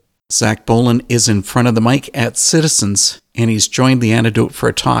Zach Bolen is in front of the mic at Citizens, and he's joined the Antidote for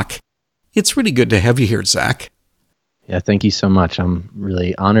a talk. It's really good to have you here, Zach. Yeah, thank you so much. I'm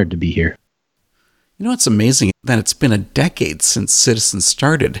really honored to be here. You know, it's amazing that it's been a decade since Citizens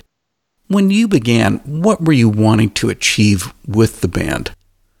started. When you began, what were you wanting to achieve with the band?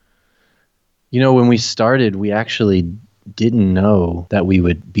 You know, when we started, we actually didn't know that we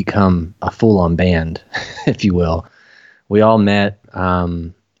would become a full-on band, if you will. We all met.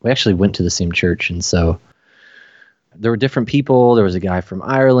 We actually went to the same church, and so there were different people. There was a guy from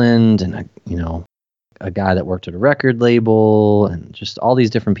Ireland, and a guy that worked at a record label, and just all these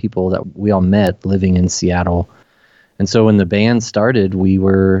different people that we all met living in Seattle. And so when the band started, we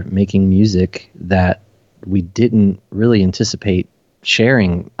were making music that we didn't really anticipate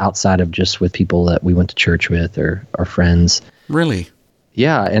sharing outside of just with people that we went to church with or our friends. Really?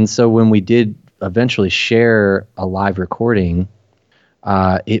 Yeah. And so when we did eventually share a live recording,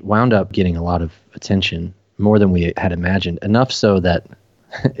 it wound up getting a lot of attention, more than we had imagined, enough so that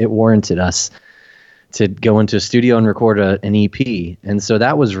it warranted us to go into a studio and record an EP. And so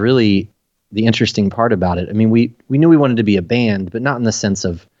that was really the interesting part about it. I mean, we knew we wanted to be a band, but not in the sense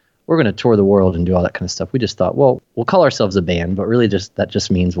of we're going to tour the world and do all that kind of stuff. We just thought, well, we'll call ourselves a band, but really that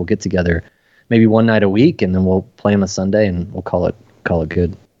just means we'll get together maybe one night a week, and then we'll play on a Sunday, and we'll call it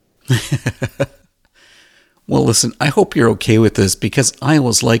good. Well, listen, I hope you're okay with this, because I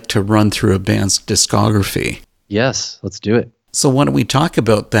always like to run through a band's discography. Yes, let's do it. So why don't we talk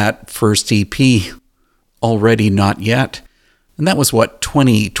about that first EP, Already Not Yet? And that was,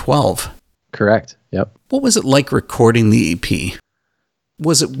 2012? Correct, yep. What was it like recording the EP?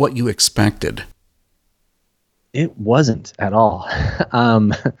 Was it what you expected? It wasn't at all.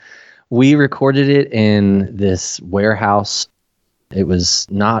 We recorded it in this warehouse. It was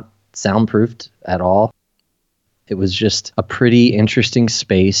not soundproofed at all. It was just a pretty interesting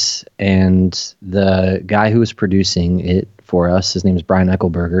space, and the guy who was producing it for us, his name is Brian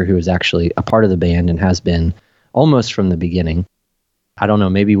Eckelberger, who is actually a part of the band and has been almost from the beginning. I don't know,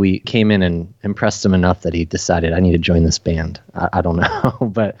 maybe we came in and impressed him enough that he decided I need to join this band. I don't know,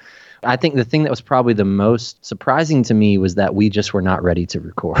 but I think the thing that was probably the most surprising to me was that we just were not ready to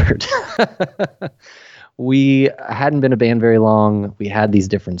record. We hadn't been a band very long. We had these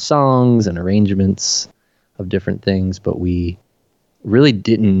different songs and arrangements of different things, but we really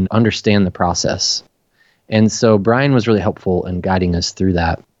didn't understand the process. And so Brian was really helpful in guiding us through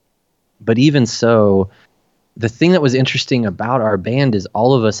that. But even so, the thing that was interesting about our band is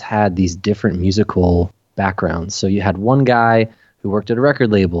all of us had these different musical backgrounds. So you had one guy who worked at a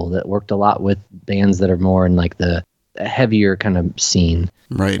record label that worked a lot with bands that are more in like the heavier kind of scene.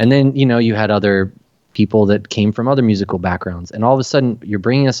 Right. And then, you had other people that came from other musical backgrounds. And all of a sudden, you're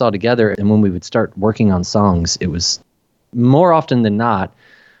bringing us all together. And when we would start working on songs, it was more often than not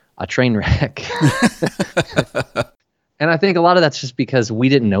a train wreck. And I think a lot of that's just because we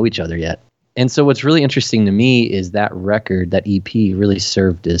didn't know each other yet. And so what's really interesting to me is that record, that EP, really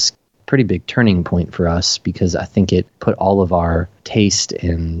served as a pretty big turning point for us, because I think it put all of our taste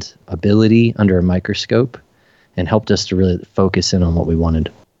and ability under a microscope and helped us to really focus in on what we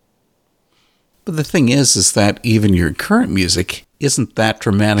wanted. But the thing is that even your current music isn't that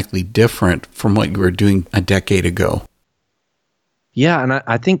dramatically different from what you were doing a decade ago. Yeah, and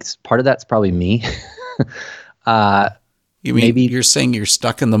I think part of that's probably me. You mean maybe you're saying you're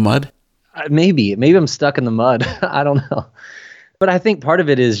stuck in the mud? Maybe I'm stuck in the mud. I don't know. But I think part of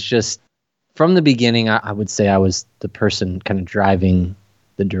it is just from the beginning, I would say I was the person kind of driving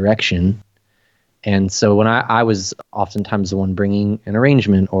the direction. And so when I was oftentimes the one bringing an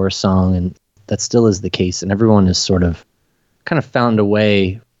arrangement or a song, and that still is the case. And everyone has sort of kind of found a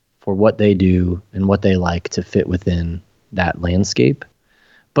way for what they do and what they like to fit within that landscape.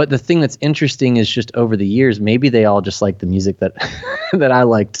 But the thing that's interesting is just over the years, maybe they all just like the music that that I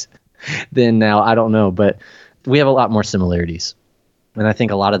liked then now. I don't know, but we have a lot more similarities. And I think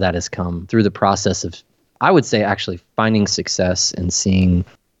a lot of that has come through the process of, I would say, actually finding success and seeing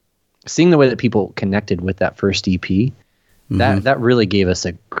the way that people connected with that first EP. Mm-hmm. That really gave us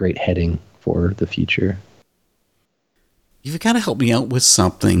a great heading for the future. You've got to help me out with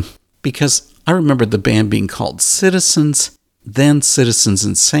something, because I remember the band being called Citizens, then Citizens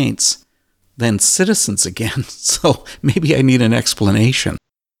and Saints, then Citizens again. So maybe I need an explanation.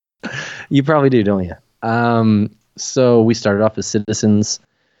 You probably do, don't you? So we started off as Citizens,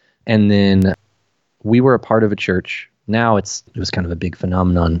 and then we were a part of a church. Now it was kind of a big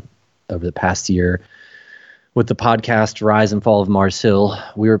phenomenon over the past year with the podcast Rise and Fall of Mars Hill.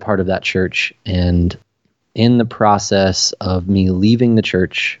 We were part of that church, and in the process of me leaving the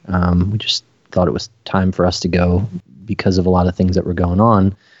church, we just thought it was time for us to go because of a lot of things that were going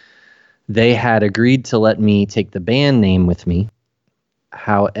on. They had agreed to let me take the band name with me.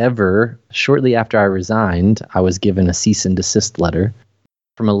 However, shortly after I resigned, I was given a cease and desist letter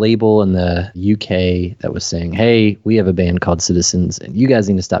from a label in the UK that was saying, hey, we have a band called Citizens, and you guys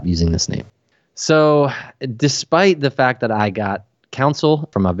need to stop using this name. So despite the fact that I got counsel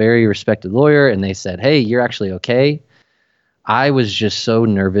from a very respected lawyer and they said, hey, you're actually okay, I was just so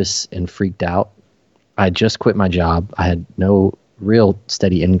nervous and freaked out. I just quit my job. I had no real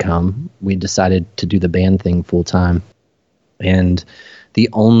steady income. We decided to do the band thing full time. And the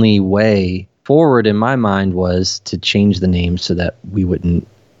only way forward in my mind was to change the name so that we wouldn't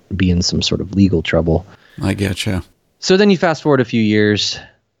be in some sort of legal trouble. I getcha. So then you fast forward a few years.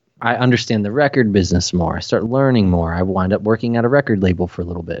 I understand the record business more. I start learning more. I wind up working at a record label for a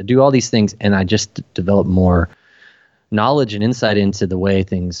little bit. I do all these things, and I just develop more knowledge and insight into the way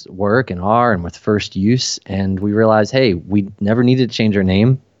things work and are and with first use. And we realize, hey, we never needed to change our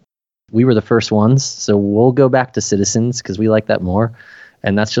name. We were the first ones, so we'll go back to Citizens because we like that more.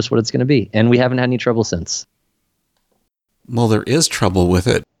 And that's just what it's going to be. And we haven't had any trouble since. Well, there is trouble with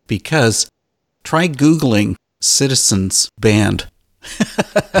it because try Googling Citizens Band.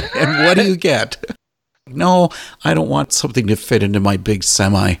 And what do you get? No, I don't want something to fit into my big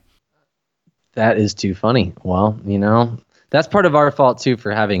semi. That is too funny. Well, that's part of our fault too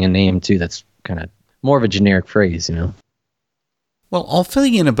for having a name too that's kind of more of a generic phrase, Well, I'll fill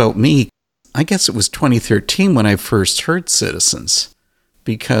you in about me. I guess it was 2013 when I first heard Citizens,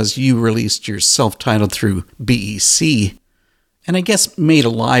 because you released your self-titled through BEC, and I guess Made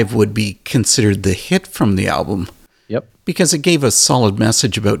Alive would be considered the hit from the album. Yep. Because it gave a solid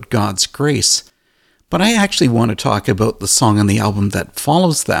message about God's grace. But I actually want to talk about the song on the album that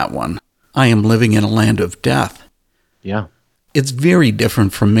follows that one, I Am Living in a Land of Death. Yeah. It's very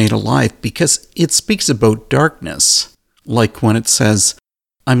different from Made Alive because it speaks about darkness, like when it says,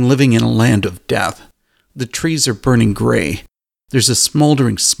 I'm living in a land of death. The trees are burning gray. There's a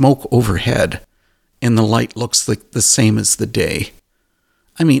smoldering smoke overhead, and the light looks like the same as the day.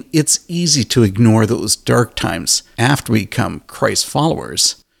 I mean, it's easy to ignore those dark times after we become Christ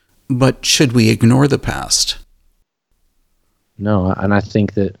followers, but should we ignore the past? No, and I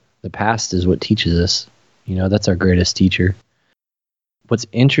think that the past is what teaches us. That's our greatest teacher. What's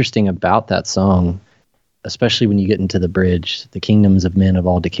interesting about that song, especially when you get into the bridge, the kingdoms of men have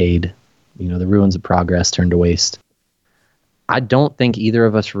all decayed, the ruins of progress turned to waste. I don't think either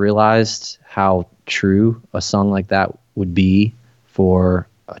of us realized how true a song like that would be for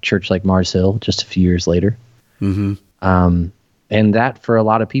a church like Mars Hill just a few years later. Mm-hmm. And that for a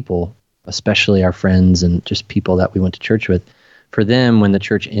lot of people, especially our friends and just people that we went to church with, for them, when the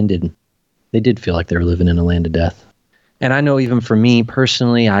church ended, they did feel like they were living in a land of death. And I know even for me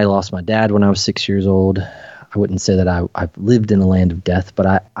personally, I lost my dad when I was 6 years old. I wouldn't say that I've lived in a land of death,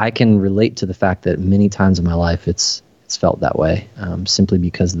 but I can relate to the fact that many times in my life it's felt that way, simply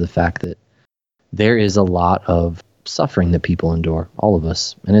because of the fact that there is a lot of suffering that people endure, all of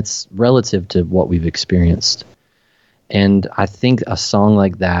us, and it's relative to what we've experienced. And I think a song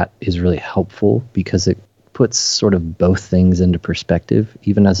like that is really helpful because it puts sort of both things into perspective,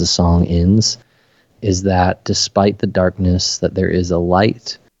 even as the song ends, is that despite the darkness, that there is a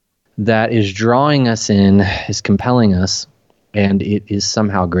light that is drawing us in, is compelling us, and it is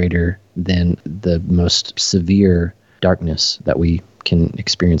somehow greater than the most severe darkness that we can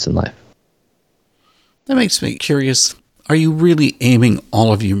experience in life. That makes me curious. Are you really aiming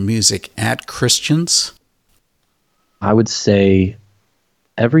all of your music at Christians? I would say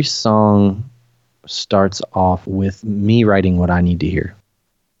every song starts off with me writing what I need to hear.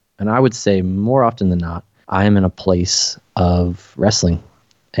 And I would say more often than not, I am in a place of wrestling,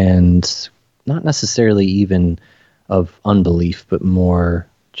 and not necessarily even of unbelief, but more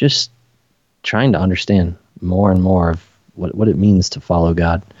just trying to understand more and more of what it means to follow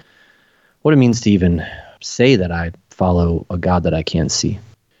God, what it means to even say that I follow a God that I can't see.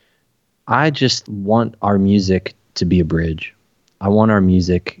 I just want our music to be a bridge. I want our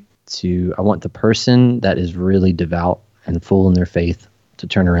music I want the person that is really devout and full in their faith to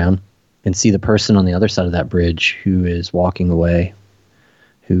turn around and see the person on the other side of that bridge who is walking away,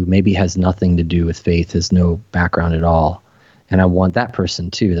 who maybe has nothing to do with faith, has no background at all. And I want that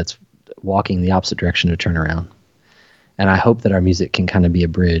person too that's walking the opposite direction to turn around. And I hope that our music can kind of be a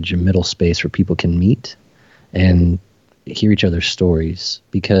bridge, a middle space where people can meet and hear each other's stories.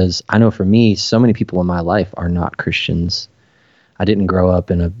 Because I know for me, so many people in my life are not Christians. I didn't grow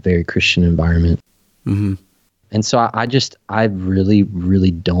up in a very Christian environment. Mm-hmm. And so I really, really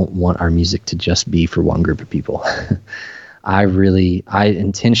don't want our music to just be for one group of people. I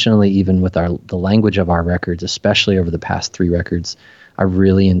intentionally, even with the language of our records, especially over the past 3 records, I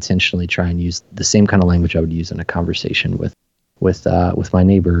really intentionally try and use the same kind of language I would use in a conversation with my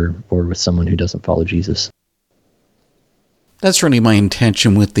neighbor or with someone who doesn't follow Jesus. That's really my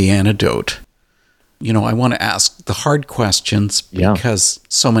intention with the antidote. You know, I want to ask the hard questions because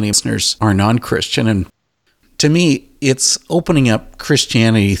so many listeners are non-Christian. And to me, it's opening up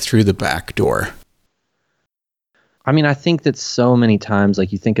Christianity through the back door. I mean, I think that so many times,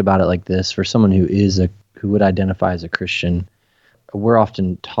 like you think about it like this, for someone who would identify as a Christian, we're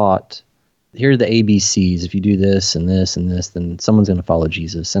often taught, here are the ABCs. If you do this and this and this, then someone's going to follow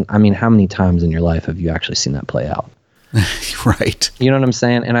Jesus. And I mean, how many times in your life have you actually seen that play out? Right. You know what I'm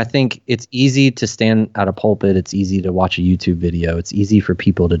saying? And I think it's easy to stand at a pulpit. It's easy to watch a YouTube video. It's easy for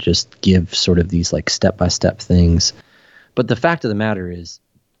people to just give sort of these like step-by-step things. But the fact of the matter is,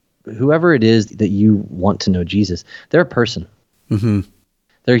 whoever it is that you want to know Jesus, they're a person. Mm-hmm.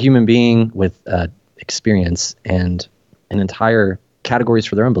 They're a human being with experience and an entire categories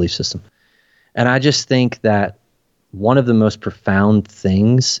for their own belief system. And I just think that one of the most profound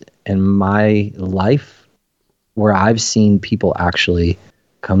things in my life where I've seen people actually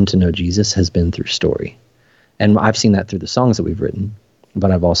come to know Jesus has been through story. And I've seen that through the songs that we've written,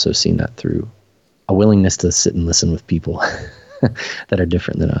 but I've also seen that through a willingness to sit and listen with people that are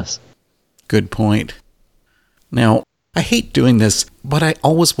different than us. Good point. Now, I hate doing this, but I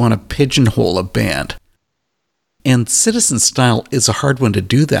always want to pigeonhole a band. And Citizen Style is a hard one to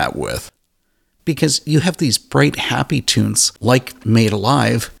do that with, because you have these bright, happy tunes like Made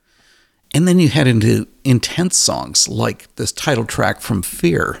Alive, and then you head into intense songs like this title track from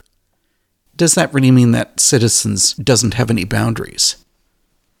Fear. Does that really mean that Citizens doesn't have any boundaries?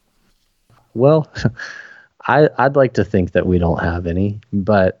 Well, I'd like to think that we don't have any,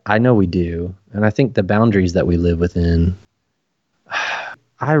 but I know we do. And I think the boundaries that we live within,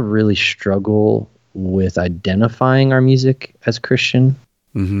 I really struggle with identifying our music as Christian,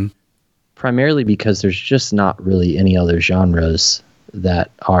 primarily because there's just not really any other genres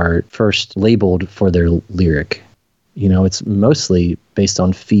that are first labeled for their lyric. You know, it's mostly based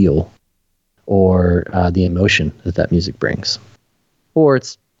on feel or the emotion that music brings. Or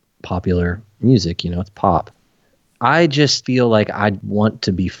it's popular music, you know, it's pop. I just feel like I want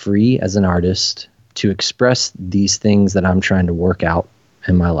to be free as an artist to express these things that I'm trying to work out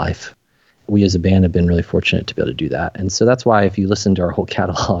in my life. We as a band have been really fortunate to be able to do that. And so that's why if you listen to our whole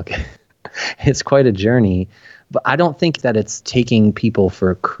catalog, it's quite a journey. But I don't think that it's taking people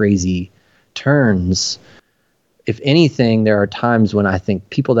for crazy turns. If anything, there are times when I think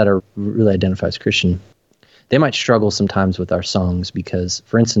people that are really identify as Christian, they might struggle sometimes with our songs because,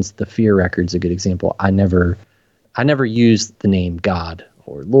 for instance, the Fear record's a good example. I never used the name God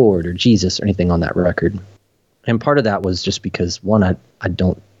or Lord or Jesus or anything on that record. And part of that was just because, one, I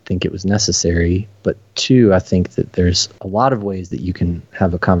don't think it was necessary, but two, I think that there's a lot of ways that you can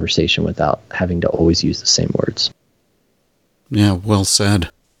have a conversation without having to always use the same words. Yeah, well said.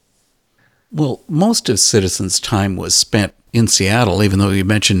 Well, most of Citizen's time was spent in Seattle, even though you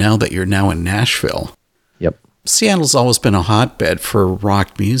mentioned now that you're now in Nashville. Yep. Seattle's always been a hotbed for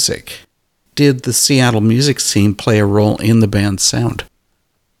rock music. Did the Seattle music scene play a role in the band's sound?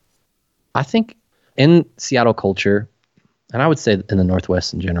 I think in Seattle culture, and I would say in the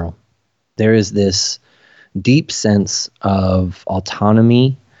Northwest in general, there is this deep sense of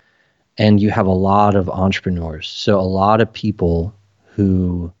autonomy, and you have a lot of entrepreneurs. So a lot of people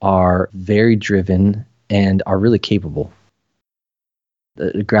who are very driven and are really capable.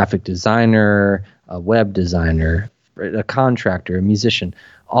 A graphic designer, a web designer, a contractor, a musician,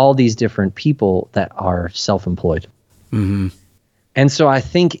 all these different people that are self-employed. Mm-hmm. And so I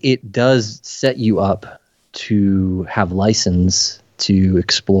think it does set you up to have license to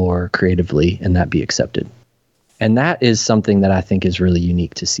explore creatively and that be accepted. And that is something that I think is really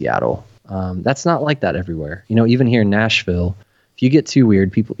unique to Seattle. That's not like that everywhere. You know, even here in Nashville, if you get too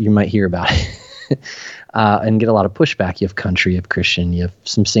weird, you might hear about it and get a lot of pushback. You have country, you have Christian, you have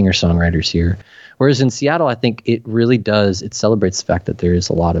some singer-songwriters here. Whereas in Seattle, I think it really does, it celebrates the fact that there is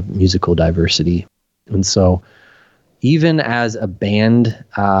a lot of musical diversity. And so even as a band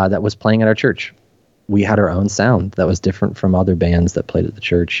that was playing at our church, we had our own sound that was different from other bands that played at the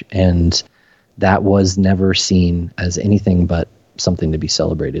church. And that was never seen as anything but something to be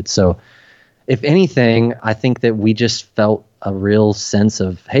celebrated. So if anything, I think that we just felt a real sense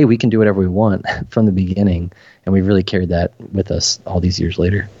of, hey, we can do whatever we want from the beginning. And we really carried that with us all these years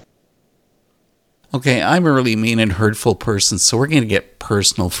later. Okay, I'm a really mean and hurtful person, so we're going to get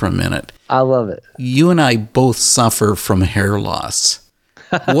personal for a minute. I love it. You and I both suffer from hair loss.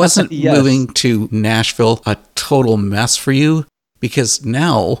 Wasn't Yes. moving to Nashville a total mess for you? Because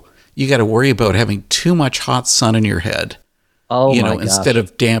now you got to worry about having too much hot sun in your head. Oh you my know, gosh. instead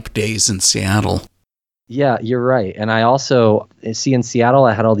of damp days in Seattle. Yeah, you're right. And I also see in Seattle,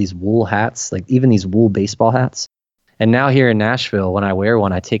 I had all these wool hats, like even these wool baseball hats. And now here in Nashville, when I wear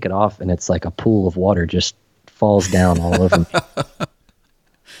one, I take it off and it's like a pool of water just falls down all over me.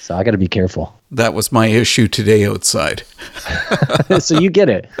 So I got to be careful. That was my issue today outside. So you get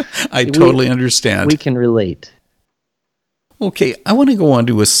it. I totally understand. We can relate. Okay, I want to go on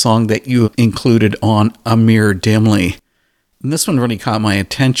to a song that you included on A Mirror Dimly. And this one really caught my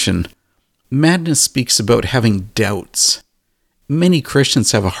attention. Madness speaks about having doubts. Many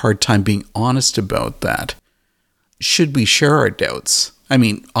Christians have a hard time being honest about that. Should we share our doubts? I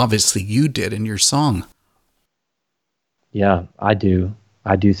mean, obviously you did in your song. Yeah, I do.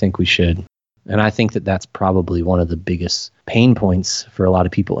 I do think we should. And I think that that's probably one of the biggest pain points for a lot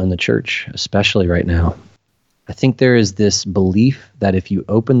of people in the church, especially right now. I think there is this belief that if you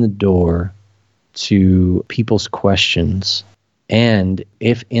open the door to people's questions, and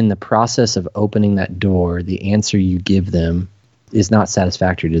if in the process of opening that door, the answer you give them is not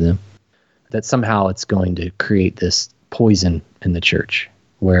satisfactory to them, that somehow it's going to create this poison in the church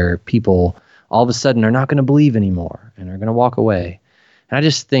where people all of a sudden are not going to believe anymore and are going to walk away. And I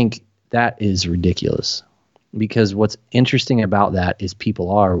just think that is ridiculous, because what's interesting about that is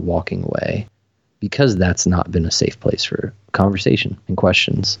people are walking away because that's not been a safe place for conversation and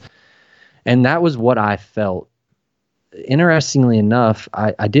questions. And that was what I felt. Interestingly enough,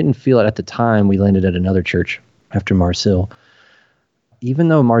 I didn't feel it at the time. We landed at another church after Mars Hill. Even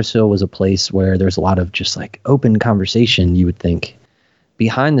though Mars Hill was a place where there's a lot of just like open conversation, you would think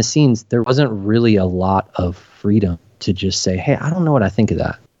behind the scenes, there wasn't really a lot of freedom to just say, hey, I don't know what I think of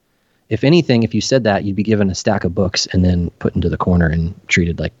that. If anything, if you said that, you'd be given a stack of books and then put into the corner and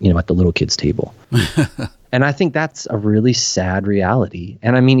treated like, you know, at the little kids' table. And I think that's a really sad reality.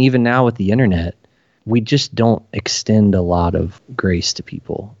 And I mean, even now with the internet, we just don't extend a lot of grace to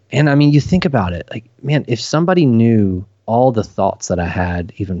people. And I mean, you think about it, like, man, if somebody knew all the thoughts that I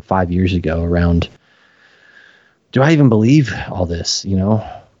had even 5 years ago around, do I even believe all this? You know,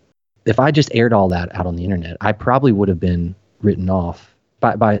 if I just aired all that out on the internet, I probably would have been written off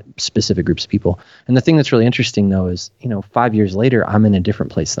by specific groups of people. And the thing that's really interesting, though, is, you know, 5 years later, I'm in a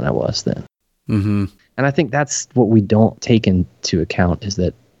different place than I was then. Mm-hmm. And I think that's what we don't take into account, is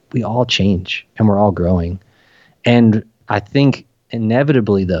that we all change and we're all growing. And I think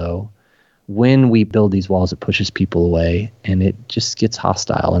inevitably, though, when we build these walls, it pushes people away and it just gets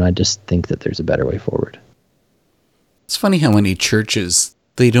hostile. And I just think that there's a better way forward. It's funny how many churches,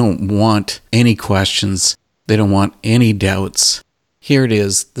 they don't want any questions. They don't want any doubts. Here it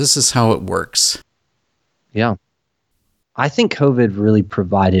is. This is how it works. Yeah. I think COVID really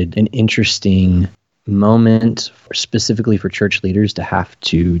provided an interesting moment specifically for church leaders to have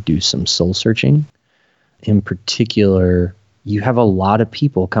to do some soul searching. In particular, you have a lot of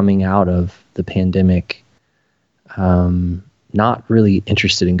people coming out of the pandemic not really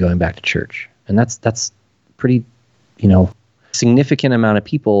interested in going back to church. And that's pretty, you know, significant amount of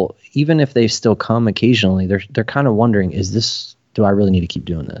people. Even if they still come occasionally, they're kind of wondering, do I really need to keep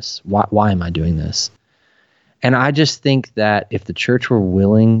doing this? Why am I doing this? And I just think that if the church were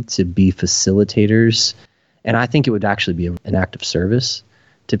willing to be facilitators, and I think it would actually be an act of service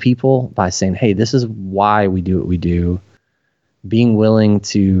to people by saying, hey, this is why we do what we do, being willing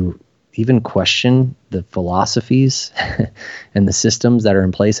to even question the philosophies and the systems that are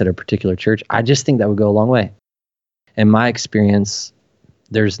in place at a particular church, I just think that would go a long way. In my experience,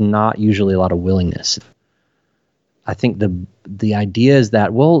 there's not usually a lot of willingness. I think the idea is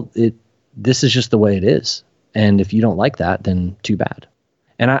that, well, this is just the way it is. And if you don't like that, then too bad.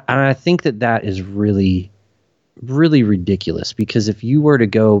 And I think that is really, really ridiculous, because if you were to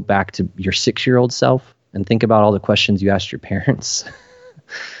go back to your 6-year-old self and think about all the questions you asked your parents,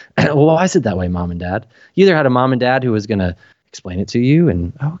 well, why is it that way, mom and dad? You either had a mom and dad who was going to explain it to you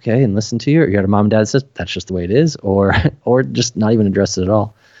and okay and listen to you, or you had a mom and dad that says that's just the way it is, or just not even address it at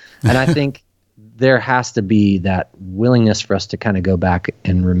all. And I think there has to be that willingness for us to kind of go back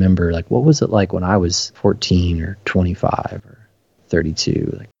and remember, like, what was it like when I was 14 or 25 or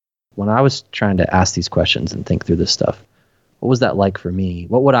 32? Like, when I was trying to ask these questions and think through this stuff, what was that like for me?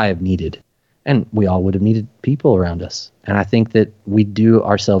 What would I have needed? And we all would have needed people around us. And I think that we do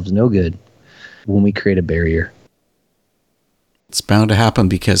ourselves no good when we create a barrier. It's bound to happen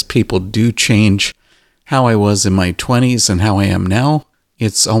because people do change. How I was in my 20s and how I am now,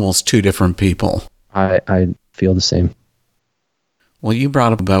 it's almost two different people. I feel the same. Well, you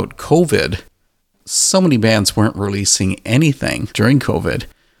brought up about COVID. So many bands weren't releasing anything during COVID.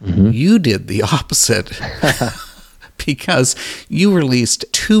 Mm-hmm. You did the opposite because you released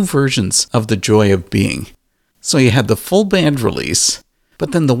 2 versions of The Joy of Being. So you had the full band release,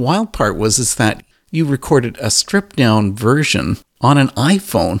 but then the wild part is that you recorded a stripped down version on an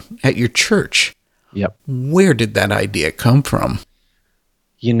iPhone at your church. Yep. Where did that idea come from?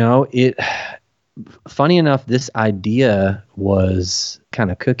 Funny enough, this idea was kind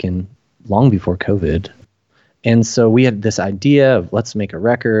of cooking long before COVID. And so we had this idea of let's make a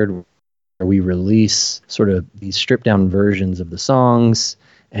record where we release sort of these stripped down versions of the songs.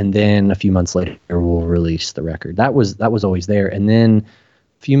 And then a few months later, we'll release the record. That was always there. And then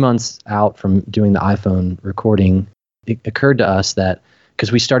a few months out from doing the iPhone recording, it occurred to us that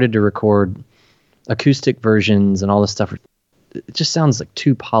because we started to record acoustic versions and all this stuff, it just sounds like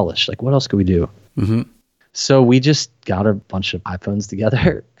too polished. Like, what else could we do? Mm-hmm. So we just got a bunch of iPhones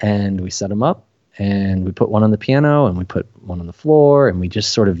together and we set them up and we put one on the piano and we put one on the floor and we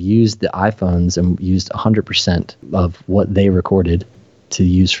just sort of used the iPhones and used 100% of what they recorded to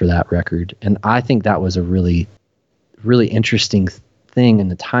use for that record. And I think that was a really, really interesting thing in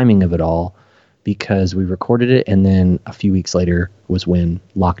the timing of it all, because we recorded it and then a few weeks later was when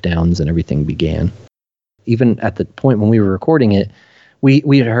lockdowns and everything began. Even at the point when we were recording it,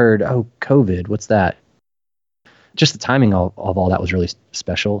 we had heard, oh, COVID, what's that? Just the timing of all that was really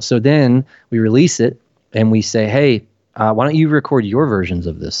special. So then we release it and we say, hey, why don't you record your versions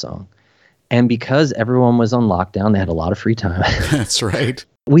of this song? And because everyone was on lockdown, they had a lot of free time. That's right.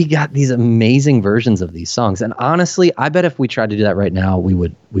 We got these amazing versions of these songs. And honestly, I bet if we tried to do that right now, we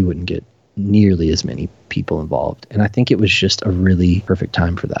wouldn't get nearly as many people involved. And I think it was just a really perfect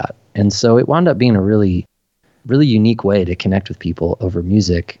time for that. And so it wound up being a really, really unique way to connect with people over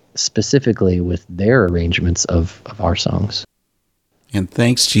music, specifically with their arrangements of our songs. And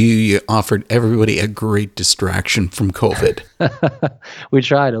thanks to you, you offered everybody a great distraction from COVID. We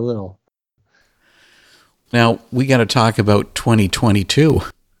tried a little. Now, we got to talk about 2022.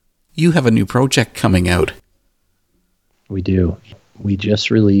 You have a new project coming out. We do. We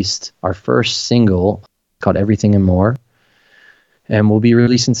just released our first single called Everything and More. And we'll be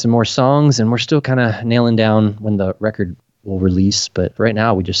releasing some more songs, and we're still kind of nailing down when the record will release. But right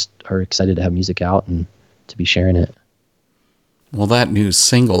now, we just are excited to have music out and to be sharing it. Well, that new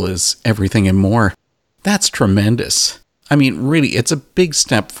single is Everything and More. That's tremendous. I mean, really, it's a big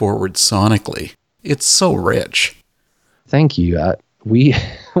step forward sonically. It's so rich. Thank you. We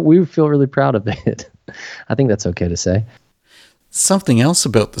feel really proud of it. I think that's okay to say. Something else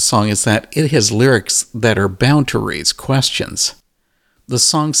about the song is that it has lyrics that are bound to raise questions. The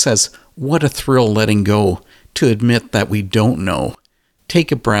song says, "What a thrill letting go, to admit that we don't know.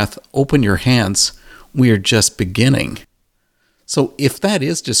 Take a breath, open your hands, we are just beginning." So if that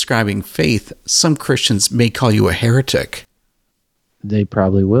is describing faith, some Christians may call you a heretic. They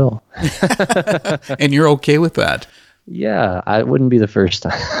probably will. And you're okay with that? Yeah, I wouldn't be the first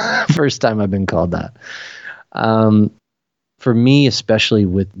time I've been called that. For me, especially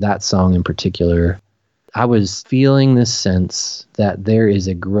with that song in particular, I was feeling this sense that there is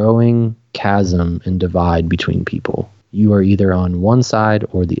a growing chasm and divide between people. You are either on one side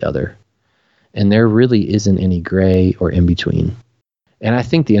or the other. And there really isn't any gray or in between. And I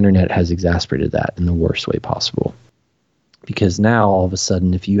think the internet has exacerbated that in the worst way possible. Because now, all of a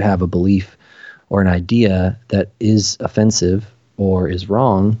sudden, if you have a belief or an idea that is offensive or is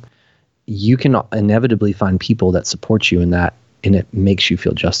wrong, you can inevitably find people that support you in that, and it makes you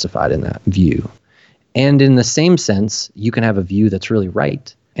feel justified in that view. And in the same sense, you can have a view that's really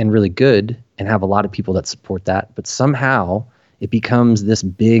right and really good and have a lot of people that support that, but somehow it becomes this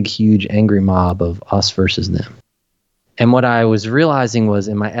big, huge, angry mob of us versus them. And what I was realizing was,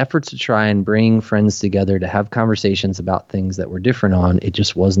 in my efforts to try and bring friends together to have conversations about things that were different on, it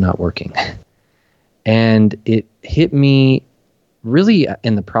just was not working. And it hit me really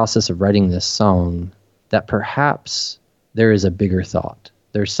in the process of writing this song that perhaps there is a bigger thought.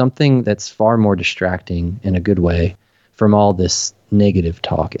 There's something that's far more distracting in a good way from all this negative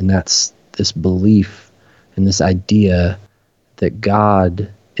talk. And that's this belief and this idea that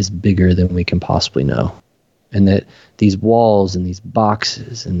God is bigger than we can possibly know. And that these walls and these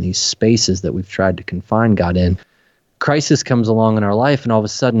boxes and these spaces that we've tried to confine God in, crisis comes along in our life, and all of a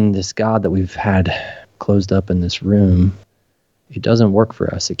sudden this God that we've had closed up in this room, it doesn't work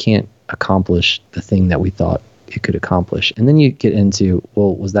for us. It can't accomplish the thing that we thought it could accomplish. And then you get into,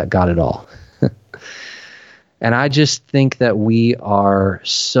 well, was that God at all? And I just think that we are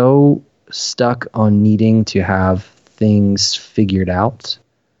so stuck on needing to have things figured out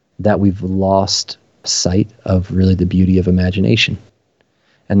that we've lost sight of really the beauty of imagination.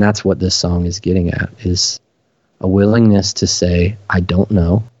 And that's what this song is getting at, is a willingness to say, I don't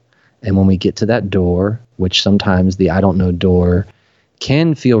know. And when we get to that door, which sometimes the I don't know door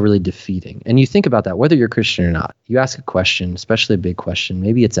can feel really defeating. And you think about that, whether you're Christian or not. You ask a question, especially a big question.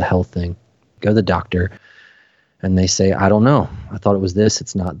 Maybe it's a health thing. Go to the doctor and they say, I don't know. I thought it was this.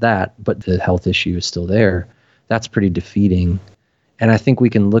 It's not that. But the health issue is still there. That's pretty defeating. And I think we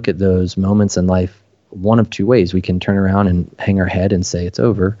can look at those moments in life one of two ways. We can turn around and hang our head and say it's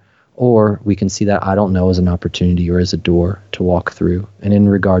over, or we can see that I don't know as an opportunity or as a door to walk through. And in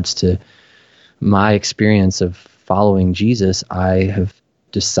regards to my experience of following Jesus, I have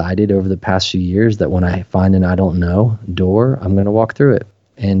decided over the past few years that when I find an I don't know door, I'm going to walk through it.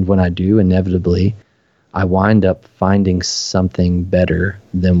 And when I do, inevitably, I wind up finding something better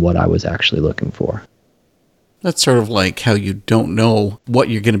than what I was actually looking for. That's sort of like how you don't know what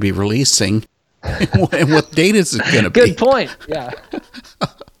you're going to be releasing and what date is it going to be. Good point. Yeah.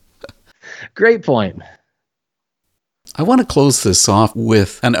 Great point. I want to close this off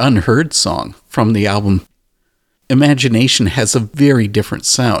with an unheard song from the album. Imagination has a very different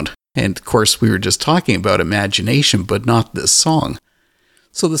sound. And of course, we were just talking about Imagination, but not this song.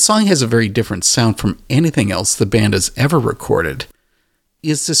 So the song has a very different sound from anything else the band has ever recorded.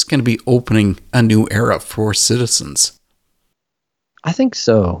 Is this going to be opening a new era for Citizens? I think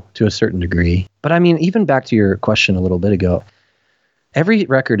so, to a certain degree. But I mean, even back to your question a little bit ago, every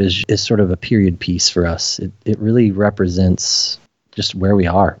record is sort of a period piece for us. It really represents just where we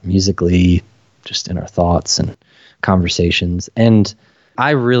are musically, just in our thoughts and conversations. And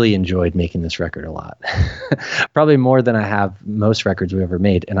I really enjoyed making this record a lot. Probably more than I have most records we've ever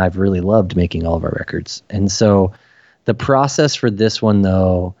made. And I've really loved making all of our records. And so the process for this one,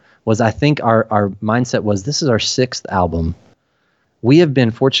 though, was I think our mindset was this is our 6th album. We have been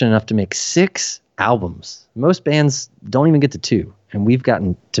fortunate enough to make 6 albums. Most bands don't even get to 2, and we've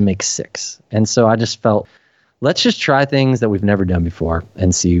gotten to make 6. And so I just felt, let's just try things that we've never done before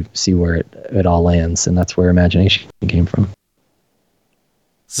and see where it all lands. And that's where Imagination came from.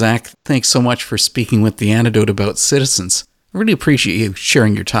 Zach, thanks so much for speaking with The Antidote about Citizens. I really appreciate you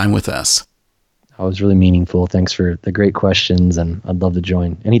sharing your time with us. It was really meaningful. Thanks for the great questions, and I'd love to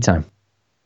join anytime.